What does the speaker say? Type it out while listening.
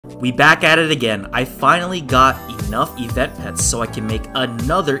We back at it again. I finally got enough event pets so I can make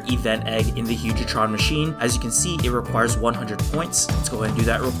another event egg in the Hugitron machine. As you can see, it requires 100 points. Let's go ahead and do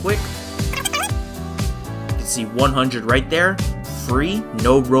that real quick. You can see 100 right there. Free,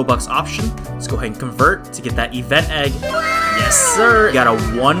 no Robux option. Let's go ahead and convert to get that event egg. Yes, sir. You got a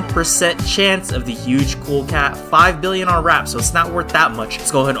 1% chance of the huge cool cat. 5 billion on wrap, so it's not worth that much.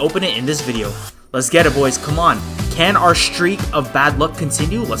 Let's go ahead and open it in this video. Let's get it, boys. Come on. Can our streak of bad luck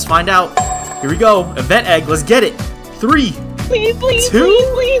continue? Let's find out. Here we go. Event egg. Let's get it. 3, please,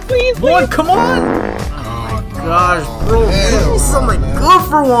 2, 1. Come on. Oh my gosh, bro. Give me something good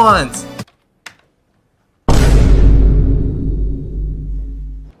for once.